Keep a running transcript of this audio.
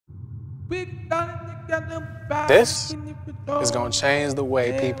This is gonna change the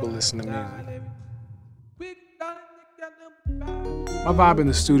way people listen to music. My vibe in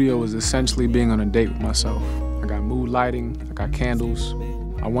the studio is essentially being on a date with myself. I got mood lighting, I got candles.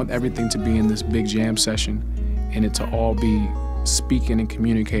 I want everything to be in this big jam session and it to all be speaking and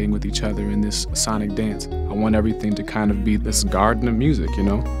communicating with each other in this sonic dance. I want everything to kind of be this garden of music, you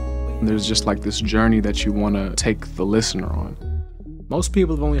know? And there's just like this journey that you want to take the listener on. Most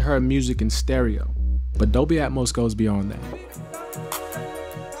people have only heard music in stereo, but Dolby Atmos goes beyond that.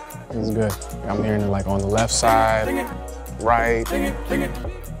 It's good. I'm hearing it like on the left side, right, and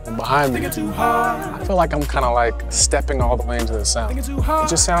behind me. I feel like I'm kind of like stepping all the way into the sound. It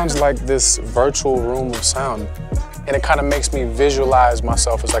just sounds like this virtual room of sound. And it kind of makes me visualize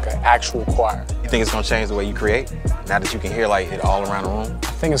myself as like an actual choir. You think it's gonna change the way you create? Now that you can hear like it all around the room?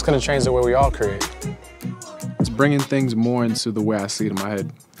 I think it's gonna change the way we all create. It's bringing things more into the way I see it in my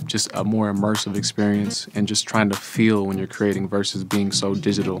head. Just a more immersive experience and just trying to feel when you're creating versus being so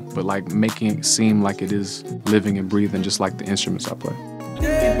digital, but like making it seem like it is living and breathing just like the instruments I play.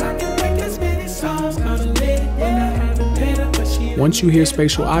 Once you hear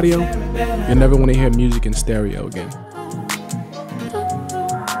spatial audio, you'll never want to hear music in stereo again.